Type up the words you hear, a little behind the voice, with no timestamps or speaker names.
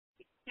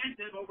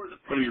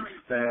pretty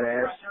fat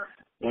ass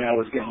when I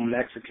was getting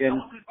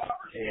Mexican,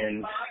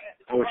 and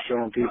I was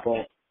showing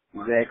people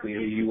exactly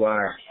who you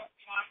are.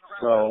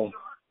 So,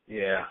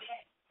 yeah.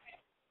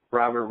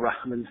 Robert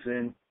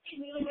Robinson,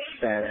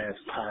 fat ass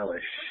pile of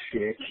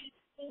shit.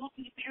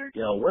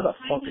 Yo, where the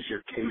fuck is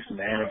your case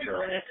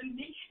manager at?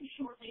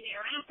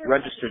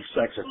 Registered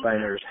sex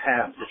offenders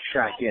have to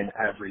check in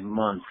every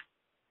month.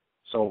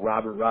 So,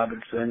 Robert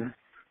Robinson,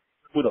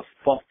 who the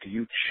fuck do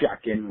you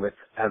check in with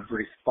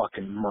every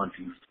fucking month,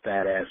 you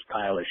fat ass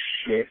pile of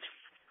shit?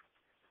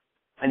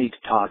 I need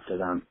to talk to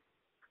them.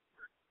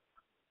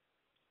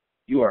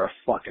 You are a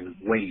fucking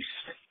waste.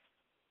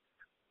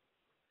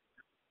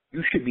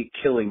 You should be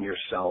killing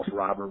yourself,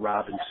 Robert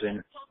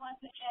Robinson.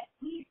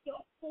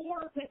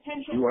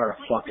 You are a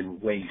fucking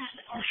waste.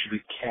 You should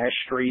be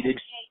castrated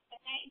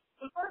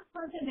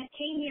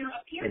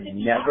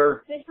and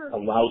never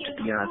allowed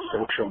to be on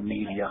social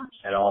media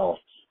at all.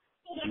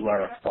 You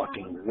are a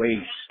fucking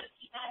waste.